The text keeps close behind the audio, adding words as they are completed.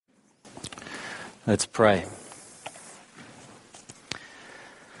Let's pray.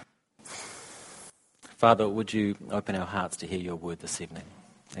 Father, would you open our hearts to hear your word this evening?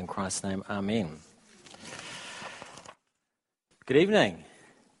 In Christ's name, amen. Good evening.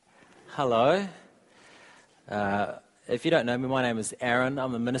 Hello. If you don't know me, my name is Aaron.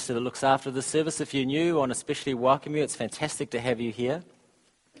 I'm the minister that looks after the service. If you're new, I want to especially welcome you. It's fantastic to have you here.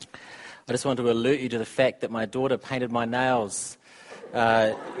 I just want to alert you to the fact that my daughter painted my nails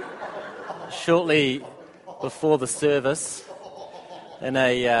shortly before the service in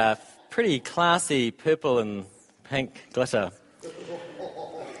a pretty classy purple and pink glitter,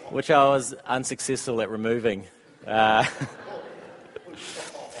 which I was unsuccessful at removing. Now,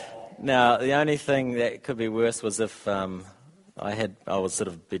 the only thing that could be worse was if I was sort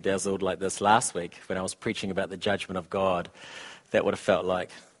of bedazzled like this last week when I was preaching about the judgment of God. That would have felt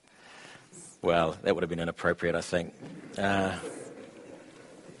like, well, that would have been inappropriate, I think.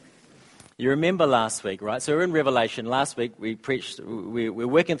 You remember last week, right? So we're in Revelation. Last week we preached, we're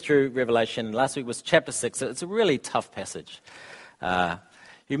working through Revelation. Last week was chapter 6. So it's a really tough passage. You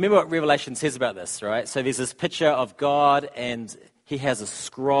remember what Revelation says about this, right? So there's this picture of God and he has a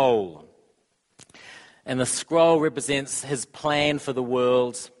scroll. And the scroll represents his plan for the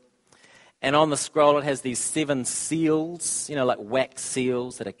world. And on the scroll it has these 7 seals, like wax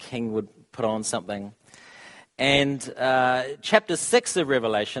seals that a king would put on something. And chapter 6 of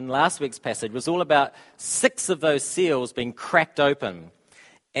Revelation, last week's passage, was all about 6 of those seals being cracked open.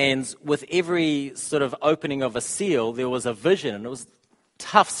 And with every sort of opening of a seal, there was a vision, and it was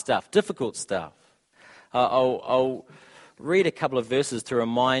tough stuff, difficult stuff. I'll read a couple of verses to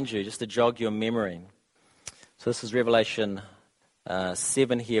remind you, just to jog your memory. So this is Revelation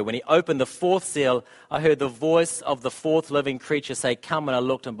 7 here. When he opened the 4th seal, I heard the voice of the 4th living creature say, "Come," and I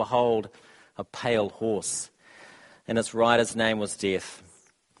looked, and behold, a pale horse. And its rider's name was Death,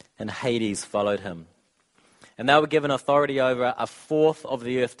 and Hades followed him. And they were given authority over 1/4 of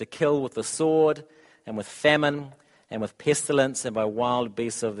the earth to kill with the sword, and with famine, and with pestilence, and by wild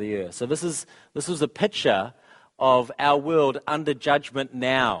beasts of the earth. So this was a picture of our world under judgment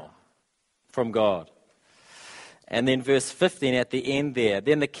now from God. And then verse 15 at the end there.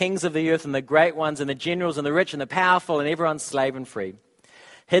 Then the kings of the earth and the great ones and the generals and the rich and the powerful and everyone slave and free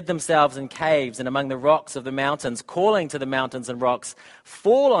hid themselves in caves and among the rocks of the mountains, calling to the mountains and rocks,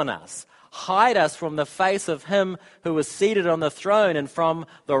 "Fall on us, hide us from the face of him who was seated on the throne and from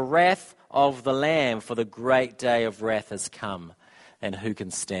the wrath of the Lamb, for the great day of wrath has come, and who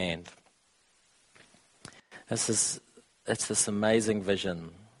can stand?" It's this amazing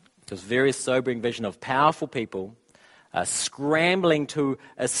vision, this very sobering vision of powerful people scrambling to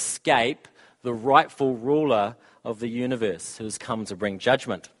escape the rightful ruler of the universe who has come to bring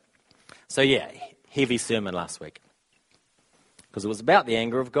judgment. So heavy sermon last week, because it was about the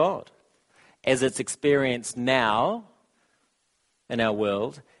anger of God as it's experienced now in our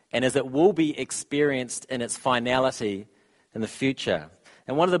world and as it will be experienced in its finality in the future.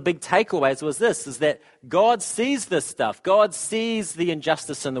 And one of the big takeaways was this, is that God sees this stuff. God sees the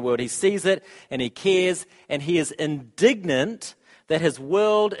injustice in the world. He sees it and he cares, and he is indignant that his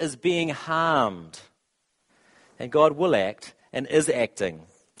world is being harmed. And God will act and is acting,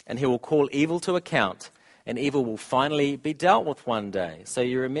 and he will call evil to account, and evil will finally be dealt with one day. So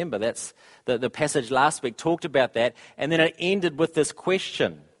you remember, that's the passage last week talked about that, and then it ended with this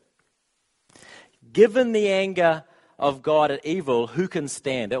question. Given the anger of God at evil, who can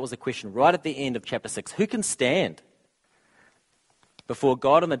stand? That was the question right at the end of chapter 6. Who can stand before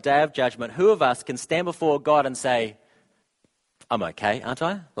God on the day of judgment? Who of us can stand before God and say, "I'm okay, aren't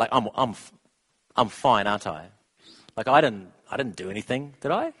I? Like I'm fine, aren't I? Like I didn't do anything, did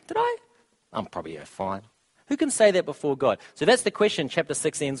I? Did I? I'm probably fine." Who can say that before God? So that's the question chapter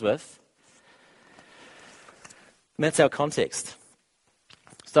 6 ends with. And that's our context.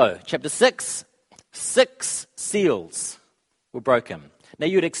 So, chapter 6, 6 seals were broken. Now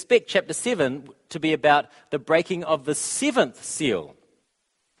you'd expect chapter 7 to be about the breaking of the 7th seal,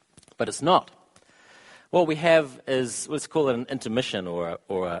 but it's not. What we have is, let's call it an intermission or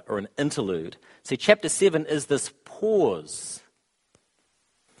an interlude. See, chapter 7 is this pause.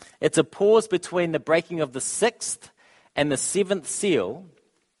 It's a pause between the breaking of the 6th and the 7th seal.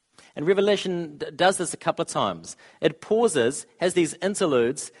 And Revelation does this a couple of times. It pauses, has these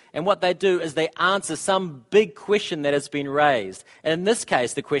interludes, and what they do is they answer some big question that has been raised. And in this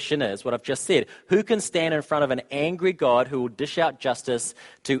case, the question is, what I've just said, who can stand in front of an angry God who will dish out justice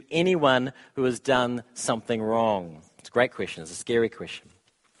to anyone who has done something wrong? It's a great question. It's a scary question.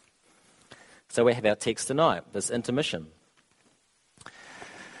 So we have our text tonight, this intermission.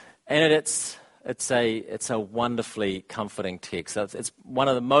 And at its it's a wonderfully comforting text. It's one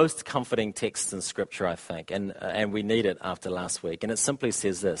of the most comforting texts in Scripture, I think, and we need it after last week. And it simply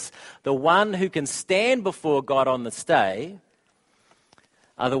says this: the one who can stand before God on this day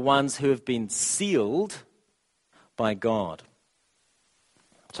are the ones who have been sealed by God.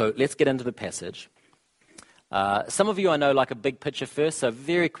 So let's get into the passage. Some of you I know like a big picture first, so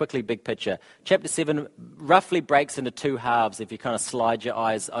very quickly big picture. Chapter 7 roughly breaks into two halves if you kind of slide your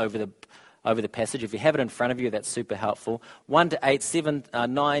eyes over the passage. If you have it in front of you, that's super helpful. 1 to 8,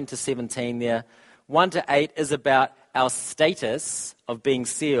 9 to 17 there. 1 to 8 is about our status of being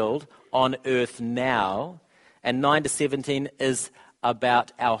sealed on earth now, and 9 to 17 is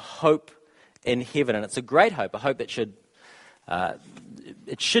about our hope in heaven. And it's a great hope, a hope that should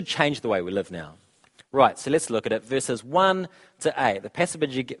change the way we live now. Right, so let's look at it. Verses 1 to 8. The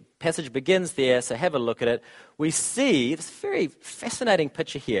passage begins there, so have a look at it. We see this very fascinating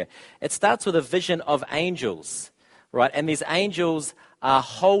picture here. It starts with a vision of angels, right? And these angels are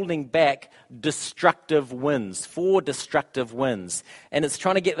holding back destructive winds, 4 destructive winds. And it's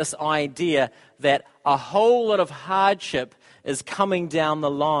trying to get this idea that a whole lot of hardship is coming down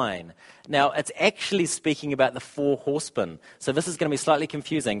the line. Now, it's actually speaking about the 4 horsemen. So this is going to be slightly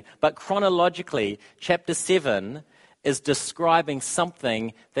confusing. But chronologically, chapter 7 is describing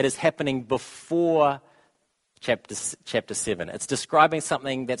something that is happening before chapter 7. It's describing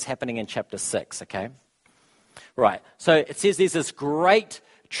something that's happening in chapter 6, okay? Right. So it says there's this great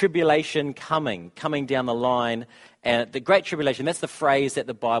tribulation coming down the line. And the Great Tribulation, that's the phrase that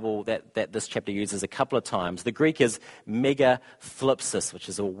the Bible, that this chapter uses a couple of times. The Greek is megathlipsis, which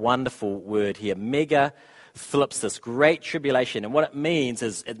is a wonderful word here. Megathlipsis, Great Tribulation. And what it means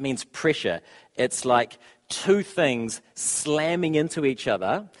is, it means pressure. It's like two things slamming into each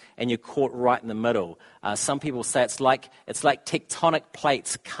other, and you're caught right in the middle. Some people say it's like tectonic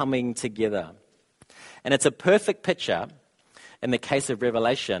plates coming together. And it's a perfect picture, in the case of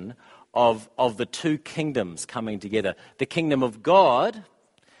Revelation, of the two kingdoms coming together. The kingdom of God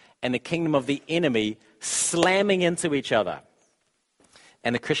and the kingdom of the enemy slamming into each other.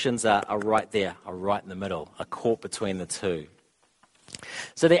 And the Christians are right there, are right in the middle, are caught between the two.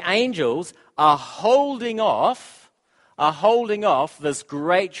 So the angels are holding off this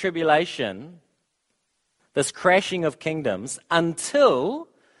great tribulation, this crashing of kingdoms, until,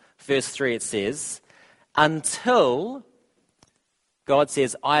 verse 3 it says, until God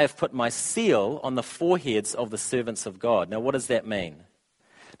says, I have put my seal on the foreheads of the servants of God. Now, what does that mean?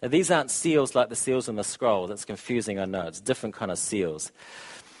 Now, these aren't seals like the seals in the scroll. That's confusing, I know. It's different kind of seals.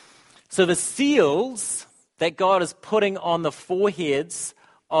 So the seals that God is putting on the foreheads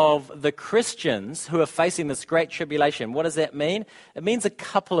of the Christians who are facing this great tribulation, what does that mean? It means a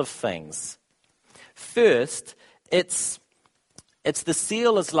couple of things. First, it's the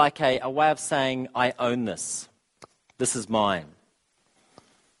seal is like a way of saying, I own this. This is mine.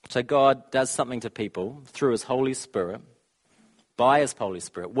 So God does something to people through His Holy Spirit, by His Holy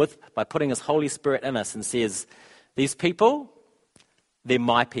Spirit, by putting His Holy Spirit in us, and says, these people, they're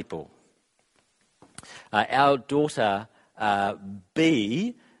my people. Our daughter,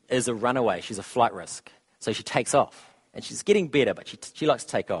 B, is a runaway. She's a flight risk. So she takes off. And she's getting better, but she likes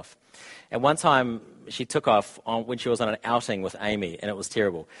to take off. And one time she took off when she was on an outing with Amy, and it was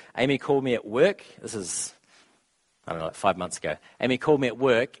terrible. Amy called me at work. This is, I don't know, like 5 months ago. Amy called me at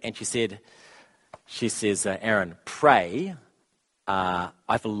work, and she says, Aaron, pray,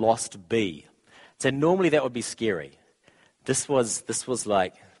 I've lost B. So normally that would be scary. This was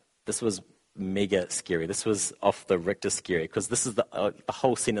mega scary. This was off the Richter scary, because this is the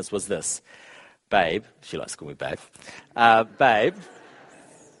whole sentence was this. Babe, she likes to call me babe. Babe,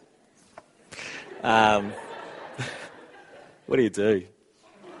 what do you do?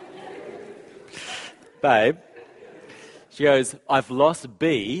 Babe, she goes, I've lost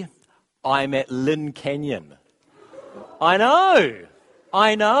B. I'm at Lynn Canyon. I know.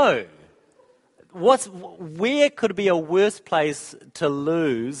 Where could be a worse place to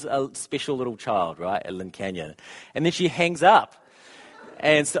lose a special little child, right? At Lynn Canyon. And then she hangs up.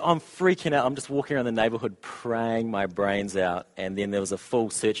 And so I'm freaking out. I'm just walking around the neighborhood praying my brains out. And then there was a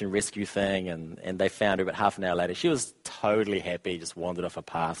full search and rescue thing, and they found her about half an hour later. She was totally happy, just wandered off a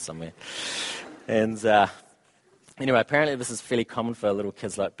path somewhere. And anyway, apparently this is fairly common for little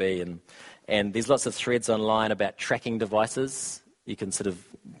kids like B. And there's lots of threads online about tracking devices. You can sort of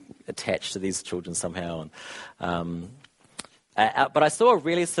attach to these children somehow. But I saw a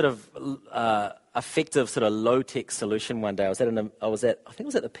really sort of effective sort of low-tech solution one day. I think it was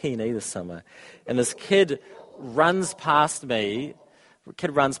at the P&E this summer, and this kid runs past me. It's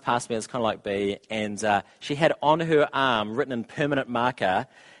kind of like B, and she had on her arm, written in permanent marker,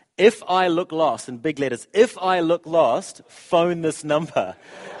 if I look lost, in big letters, if I look lost, phone this number.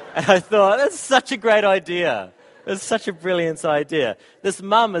 And I thought, that's such a great idea. It's such a brilliant idea. This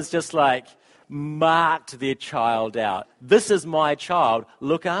mum is just like marked their child out. This is my child,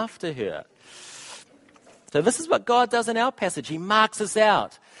 look after her. So this is what God does in our passage. He marks us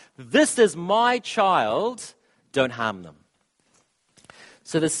out. This is my child, don't harm them.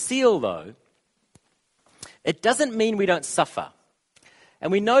 So the seal, though, it doesn't mean we don't suffer.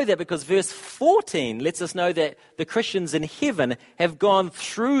 And we know that because verse 14 lets us know that the Christians in heaven have gone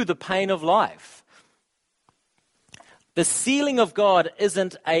through the pain of life. The sealing of God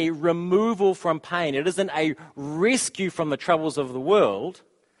isn't a removal from pain. It isn't a rescue from the troubles of the world.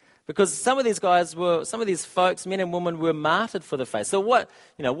 Because some of these folks, men and women, were martyred for the faith. So what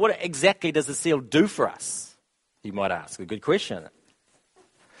exactly does the seal do for us? You might ask. A good question.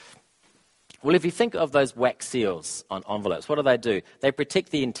 Well, if you think of those wax seals on envelopes, what do? They protect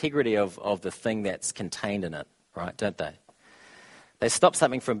the integrity of the thing that's contained in it, right? Don't they? They stop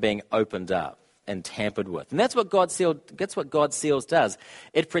something from being opened up and tampered with. And that's what God's seals does.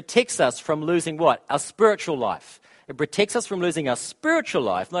 It protects us from losing what? Our spiritual life. It protects us from losing our spiritual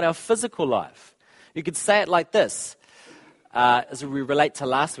life, not our physical life. You could say it like this, as we relate to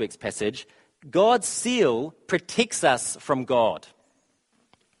last week's passage. God's seal protects us from God.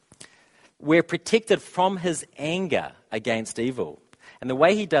 We're protected from his anger against evil. And the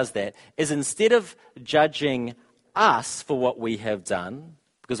way he does that is instead of judging us for what we have done,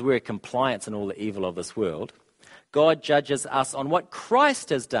 because we're compliant in all the evil of this world, God judges us on what Christ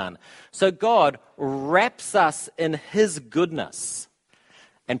has done. So God wraps us in his goodness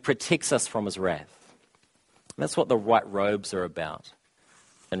and protects us from his wrath. And that's what the white robes are about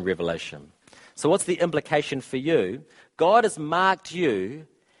in Revelation. So what's the implication for you? God has marked you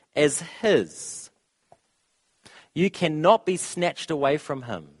as his. You cannot be snatched away from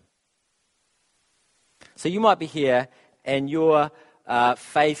him. So you might be here and your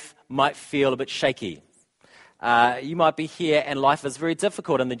faith might feel a bit shaky. You might be here and life is very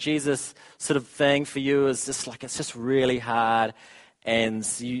difficult and the Jesus sort of thing for you is just like it's just really hard, and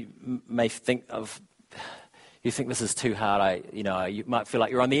you may think this is too hard. You might feel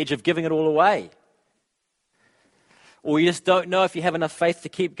like you're on the edge of giving it all away. Or you just don't know if you have enough faith to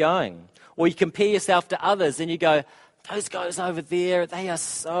keep going. Or you compare yourself to others and you go, those guys over there, they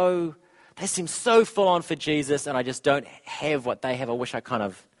seem so full on for Jesus, and I just don't have what they have. I wish I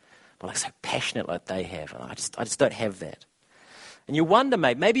so passionate like they have. I just don't have that. And you wonder,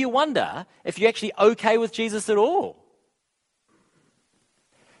 maybe you wonder if you're actually okay with Jesus at all.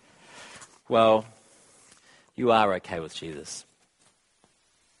 Well, you are okay with Jesus.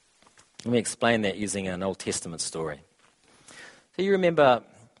 Let me explain that using an Old Testament story. So you remember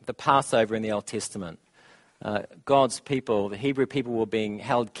the Passover in the Old Testament. God's people, the Hebrew people, were being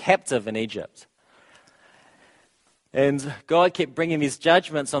held captive in Egypt. And God kept bringing these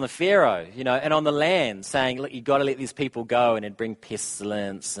judgments on the Pharaoh, and on the land, saying, look, you've got to let these people go, and it'd bring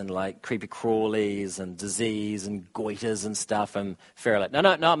pestilence and like creepy crawlies and disease and goiters and stuff. And Pharaoh like, no,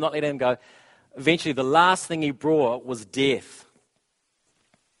 I'm not letting them go. Eventually, the last thing he brought was death.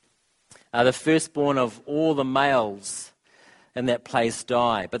 The firstborn of all the males in that place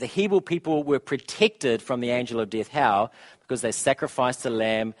die. But the Hebrew people were protected from the angel of death. How? Because they sacrificed a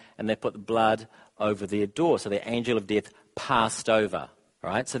lamb and they put the blood over their door. So the angel of death passed over.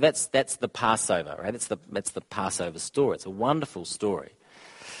 Right? So that's the Passover. Right? That's the Passover story. It's a wonderful story.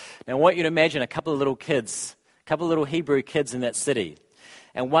 Now I want you to imagine a couple of little Hebrew kids in that city.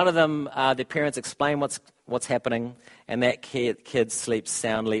 And one of them, their parents explain what's happening, and that kid sleeps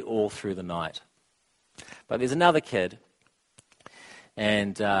soundly all through the night. But there's another kid,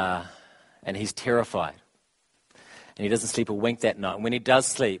 and he's terrified. And he doesn't sleep a wink that night. And when he does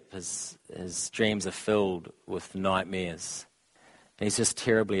sleep, his dreams are filled with nightmares. And he's just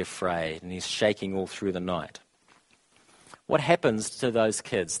terribly afraid, and he's shaking all through the night. What happens to those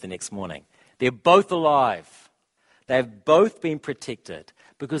kids the next morning? They're both alive. They've both been protected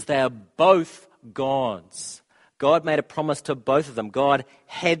because they are both God's. God made a promise to both of them. God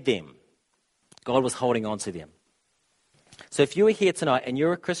had them. God was holding on to them. So if you are here tonight and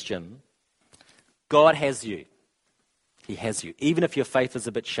you're a Christian, God has you. He has you. Even if your faith is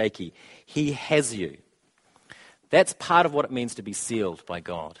a bit shaky, he has you. That's part of what it means to be sealed by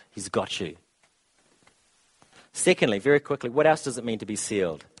God. He's got you. Secondly, very quickly, what else does it mean to be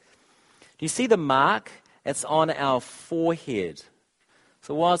sealed? Do you see the mark? It's on our forehead.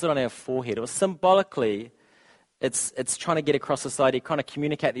 So why is it on our forehead? It was symbolically, it's trying to get across this idea, kind of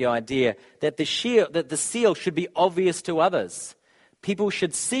communicate the idea that the seal should be obvious to others. People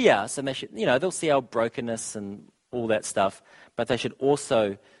should see us, and they should, they'll see our brokenness and all that stuff, but they should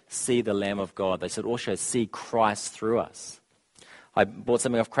also see the Lamb of God. They should also see Christ through us. I bought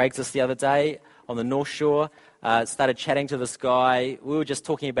something off Craigslist the other day on the North Shore. Started chatting to this guy. We were just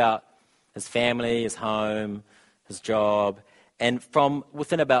talking about his family, his home, his job. And from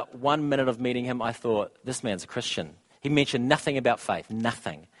within about 1 minute of meeting him, I thought, this man's a Christian. He mentioned nothing about faith,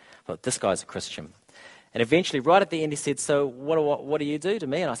 nothing. I thought, this guy's a Christian. And eventually, right at the end, he said, so what do you do to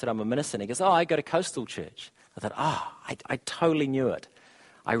me? And I said, I'm a minister. And he goes, I go to Coastal Church. I thought, I totally knew it.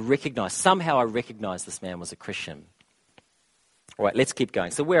 Somehow I recognized this man was a Christian. All right, let's keep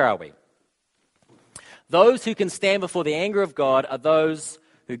going. So where are we? Those who can stand before the anger of God are those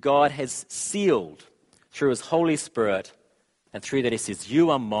who God has sealed through his Holy Spirit. And through that he says, you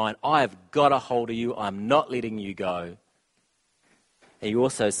are mine. I have got a hold of you. I'm not letting you go. And he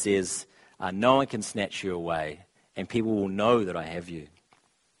also says, no one can snatch you away. And people will know that I have you.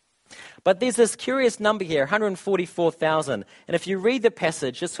 But there's this curious number here, 144,000. And if you read the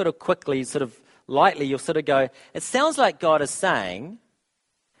passage, just sort of quickly, sort of lightly, you'll sort of go, it sounds like God is saying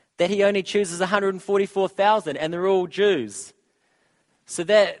that he only chooses 144,000 and they're all Jews. So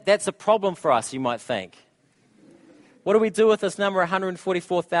that's a problem for us, you might think. What do we do with this number,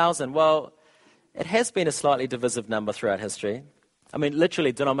 144,000? Well, it has been a slightly divisive number throughout history. I mean,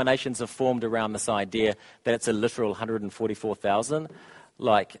 literally, denominations have formed around this idea that it's a literal 144,000,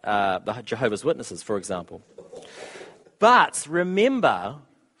 like the Jehovah's Witnesses, for example. But remember,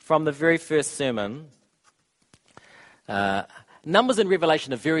 from the very first sermon, numbers in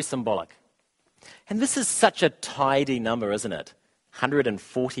Revelation are very symbolic. And this is such a tidy number, isn't it?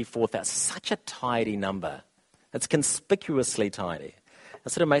 144,000, such a tidy number. It's conspicuously tidy.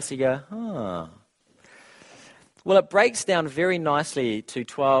 It sort of makes you go, Well, it breaks down very nicely to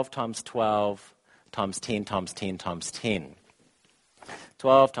 12 times 12 times 10 times 10 times 10.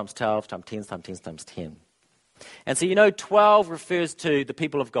 12 times 12 times 10 times 10 times 10. And so 12 refers to the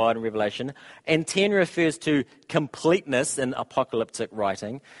people of God in Revelation, and 10 refers to completeness in apocalyptic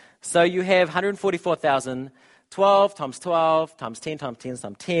writing. So you have 144,000, 12 times 12 times 10 times 10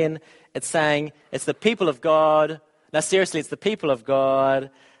 times 10. It's saying it's the people of God. Now, seriously, it's the people of God,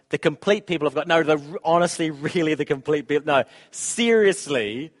 the complete people of God. No, honestly, really the complete people. No,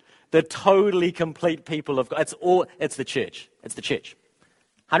 seriously, the totally complete people of God. It's the church. It's the church.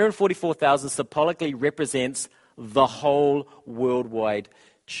 144,000 symbolically represents the whole worldwide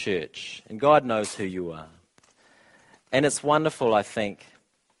church. And God knows who you are. And it's wonderful, I think.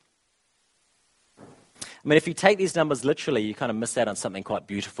 I mean, if you take these numbers literally, you kind of miss out on something quite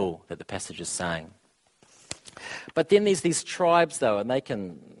beautiful that the passage is saying. But then there's these tribes, though, and they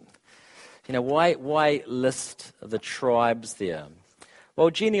can, why list the tribes there?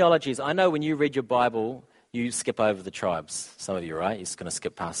 Well, genealogies, I know when you read your Bible, you skip over the tribes. Some of you, right? You're just going to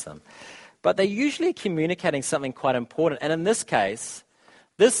skip past them. But they're usually communicating something quite important. And in this case,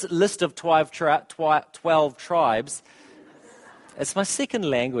 this list of 12 tribes, it's my second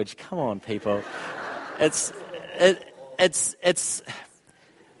language. Come on, people. It's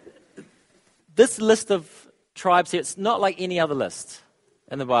this list of tribes here, it's not like any other list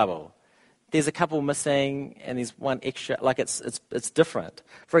in the Bible. There's a couple missing, and there's one extra. Like it's different.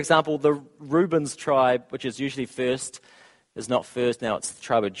 For example, the Reuben's tribe, which is usually first, is not first. Now it's the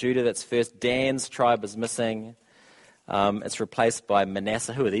tribe of Judah that's first. Dan's tribe is missing. It's replaced by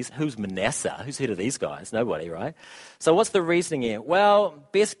Manasseh. Who are these? Who's Manasseh? Who's head of these guys? Nobody, right? So what's the reasoning here? Well,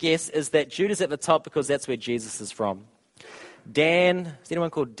 best guess is that Judah's at the top because that's where Jesus is from. Dan, is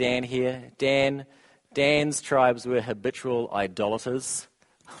anyone called Dan here? Dan's tribes were habitual idolaters,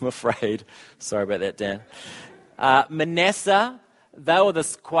 I'm afraid. Sorry about that, Dan. Manasseh, they were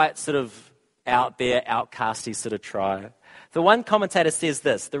this quite sort of out there, outcasty sort of tribe. The one commentator says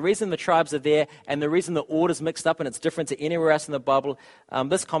this: the reason the tribes are there and the reason the order's mixed up and it's different to anywhere else in the Bible,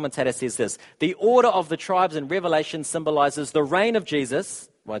 this commentator says this: the order of the tribes in Revelation symbolizes the reign of Jesus,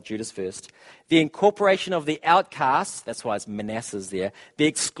 why Judah's first, the incorporation of the outcasts, that's why it's Manasseh's there, the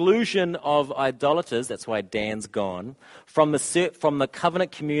exclusion of idolaters, that's why Dan's gone, from the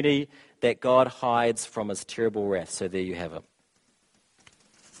covenant community that God hides from his terrible wrath. So there you have it.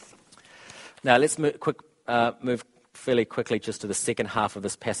 Now let's move fairly quickly just to the second half of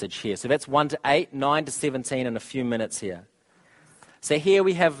this passage here. So that's 1 to 8, 9 to 17 in a few minutes here. So here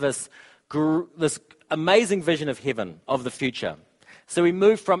we have this amazing vision of heaven, of the future. So we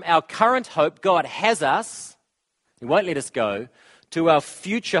move from our current hope, God has us, he won't let us go, to our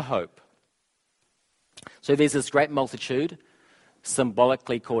future hope. So there's this great multitude,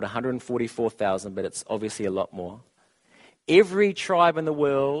 symbolically called 144,000, but it's obviously a lot more. Every tribe in the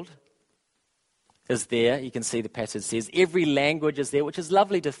world is there. You can see the passage says every language is there, which is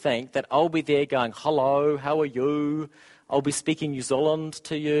lovely to think that I'll be there going, hello, how are you? I'll be speaking New Zealand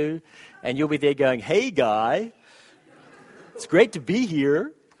to you, and you'll be there going, "Hey, guy, it's great to be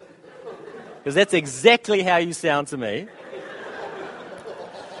here." Because that's exactly how you sound to me.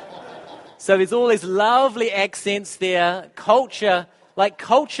 So there's all these lovely accents there.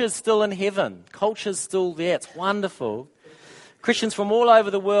 Culture's still in heaven. Culture's still there. It's wonderful. Christians from all over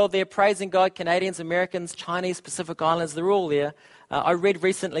the world, they're praising God. Canadians, Americans, Chinese, Pacific Islanders, they're all there. I read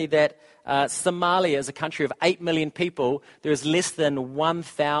recently that Somalia is a country of 8 million people. There is less than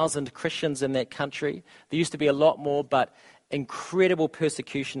 1,000 Christians in that country. There used to be a lot more, but incredible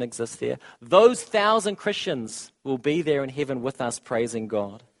persecution exists there. Those 1,000 Christians will be there in heaven with us praising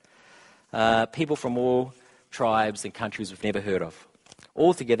God. People from all tribes and countries we've never heard of,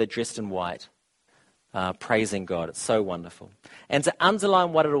 all together dressed in white, praising God. It's so wonderful. And to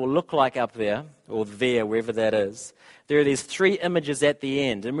underline what it will look like up there, or there, wherever that is, there are these 3 images at the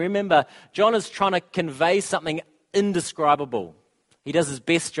end. And remember, John is trying to convey something indescribable. He does his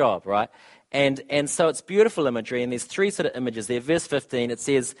best job, right? And so it's beautiful imagery, and there's 3 sort of images there. Verse 15, it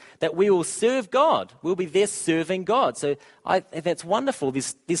says that we will serve God. We'll be there serving God. So that's wonderful.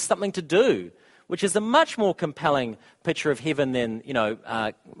 There's something to do, which is a much more compelling picture of heaven than,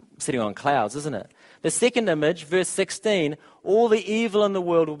 sitting on clouds, isn't it? The second image, verse 16, all the evil in the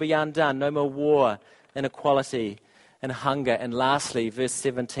world will be undone. No more war, inequality, and hunger. And lastly, verse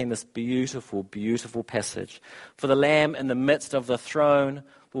 17, this beautiful, beautiful passage. For the Lamb in the midst of the throne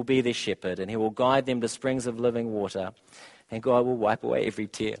will be their shepherd, and he will guide them to springs of living water, and God will wipe away every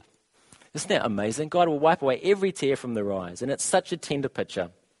tear. Isn't that amazing? God will wipe away every tear from their eyes, and it's such a tender picture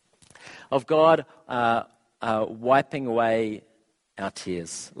of God wiping away our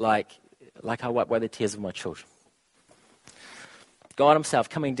tears, like I wipe away the tears of my children. God himself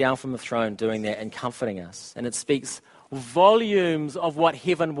coming down from the throne, doing that and comforting us, and it speaks volumes of what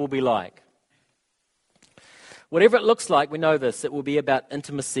heaven will be like. Whatever it looks like, we know this, it will be about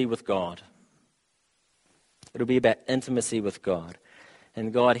intimacy with God. It'll be about intimacy with God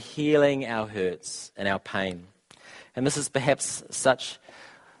and God healing our hurts and our pain. And this is perhaps such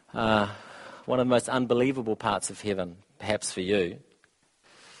one of the most unbelievable parts of heaven, perhaps for you.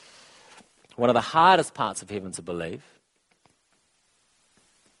 One of the hardest parts of heaven to believe,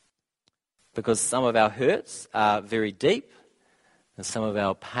 because some of our hurts are very deep and some of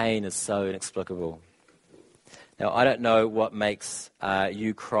our pain is so inexplicable. Now, I don't know what makes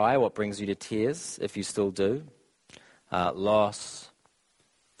you cry, what brings you to tears, if you still do. Loss,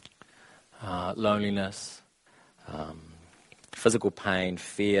 loneliness, physical pain,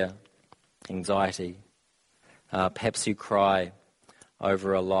 fear, anxiety. Perhaps you cry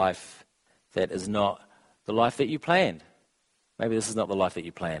over a life that is not the life that you planned. Maybe this is not the life that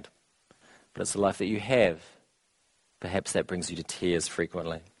you planned, but it's the life that you have. Perhaps that brings you to tears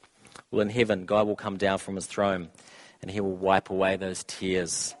frequently. Well, in heaven, God will come down from his throne and he will wipe away those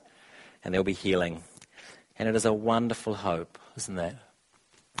tears and there'll be healing. And it is a wonderful hope, isn't that?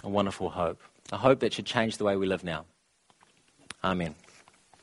 A wonderful hope. A hope that should change the way we live now. Amen.